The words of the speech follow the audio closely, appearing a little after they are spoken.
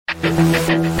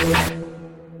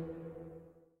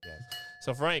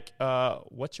So Frank,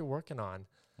 what you working on?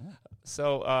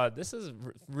 So this is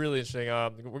really interesting.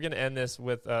 We're going to end this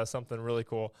with something really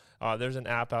cool. There's an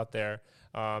app out there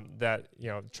that,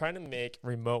 trying to make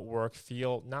remote work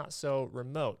feel not so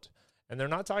remote. And they're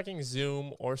not talking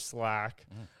Zoom or Slack.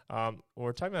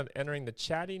 We're talking about entering the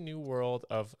chatty new world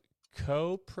of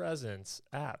co-presence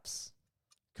apps.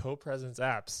 Co-presence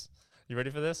apps. You ready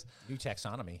for this? New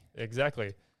taxonomy.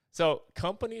 Exactly. So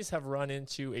companies have run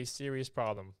into a serious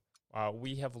problem.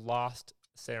 We have lost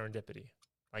serendipity.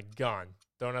 Like gone.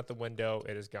 Thrown out the window,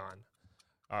 it is gone.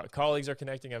 Colleagues are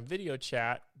connecting on video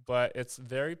chat, but it's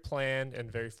very planned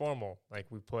and very formal. Like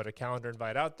we put a calendar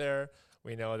invite out there.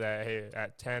 We know that, hey,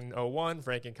 at 10:01,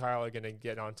 Frank and Kyle are going to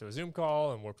get onto a Zoom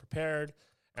call, and we're prepared.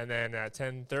 And then at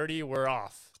 10:30, we're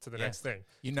off to the next thing.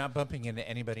 You're not bumping into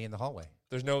anybody in the hallway.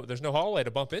 There's no hallway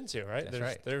to bump into, right? That's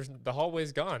right. There's the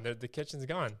hallway's gone. The kitchen's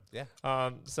gone. Yeah.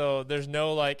 So there's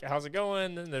no like, how's it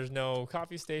going? And there's no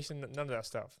coffee station. None of that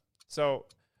stuff. So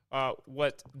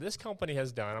what this company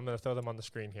has done, I'm going to throw them on the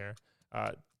screen here.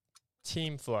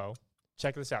 Teamflow.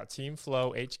 Check this out.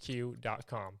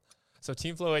 Teamflowhq.com. So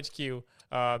Teamflow HQ,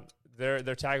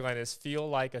 their tagline is "Feel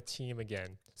like a team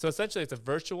again." So essentially, it's a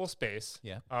virtual space.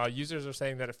 Yeah. Users are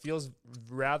saying that it feels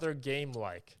rather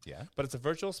game-like. Yeah. But it's a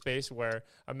virtual space where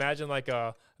imagine like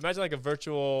a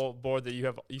virtual board that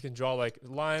you can draw like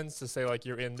lines to say like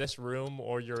you're in this room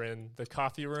or you're in the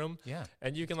coffee room. Yeah.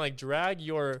 And you can like drag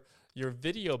your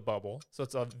video bubble. So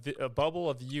it's a bubble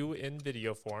of you in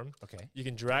video form. Okay. You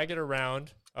can drag it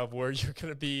around of where you're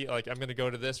going to be. Like, I'm going to go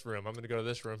to this room. I'm going to go to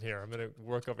this room here. I'm going to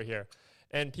work over here.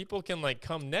 And people can like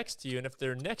come next to you. And if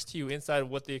they're next to you inside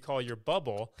what they call your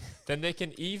bubble, then they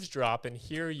can eavesdrop and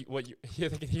hear you, they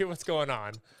can hear what's going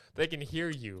on. They can hear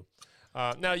you.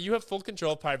 Now you have full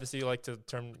control of privacy, like to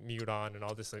turn mute on and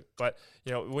all this. But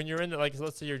when you're in, like,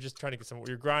 let's say you're just trying to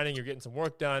you're grinding, you're getting some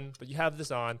work done, but you have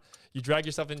this on. You drag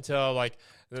yourself into like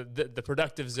the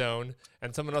productive zone,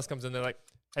 and someone else comes in. They're like,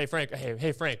 "Hey Frank,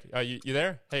 hey Frank, you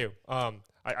there? Hey,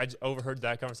 I overheard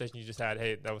that conversation you just had.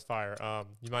 Hey, that was fire.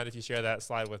 You mind if you share that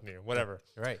slide with me? Whatever."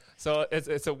 Right. So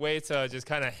it's a way to just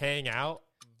kind of hang out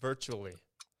virtually.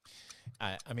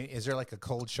 I mean, is there like a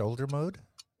cold shoulder mode?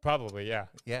 Probably, yeah.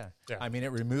 Yeah. I mean,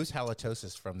 it removes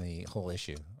halitosis from the whole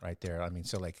issue right there. I mean,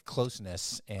 so like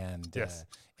closeness and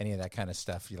any of that kind of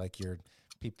stuff. Your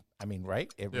people. I mean,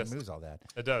 right? It removes all that.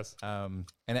 It does. And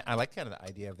I like kind of the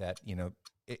idea of that.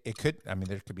 It could. I mean,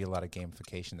 there could be a lot of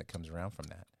gamification that comes around from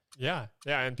that. Yeah,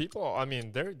 and people, I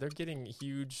mean, they're getting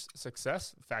huge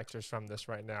success factors from this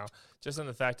right now, just in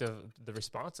the fact of the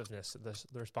responsiveness,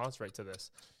 the response rate to this.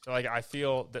 So, like, I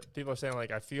feel that people are saying, like,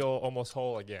 I feel almost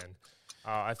whole again.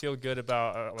 I feel good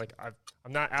about, like,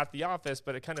 I'm not at the office,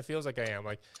 but it kind of feels like I am.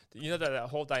 Like, that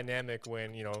whole dynamic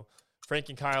when, Frank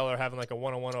and Kyle are having like a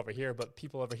one-on-one over here, but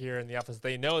people over here in the office,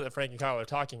 they know that Frank and Kyle are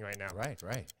talking right now. Right.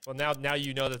 Well, now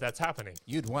you know that that's happening.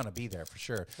 You'd want to be there for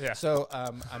sure. Yeah. So,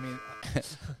 I mean,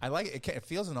 I like it. It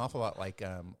feels an awful lot like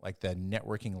the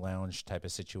networking lounge type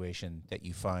of situation that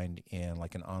you find in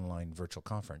like an online virtual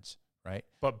conference, right?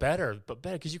 But better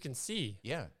because you can see.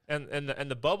 Yeah. And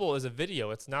the bubble is a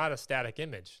video. It's not a static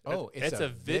image. Oh, it's a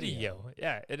video.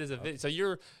 Yeah, it is a video. So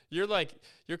you're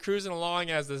cruising along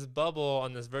as this bubble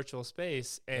on this virtual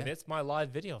space, and it's my live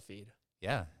video feed.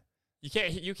 Yeah. You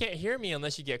can't hear me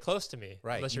unless you get close to me.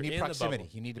 Right. Unless you you're need in proximity. the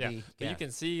bubble. You need to be. But you can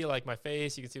see like my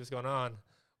face. You can see what's going on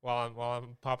while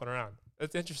I'm popping around.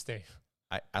 It's interesting.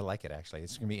 I like it actually.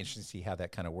 It's gonna be interesting to see how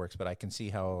that kind of works. But I can see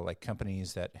how like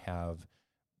companies that have,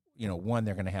 one,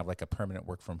 they're going to have like a permanent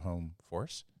work from home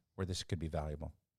force where this could be valuable.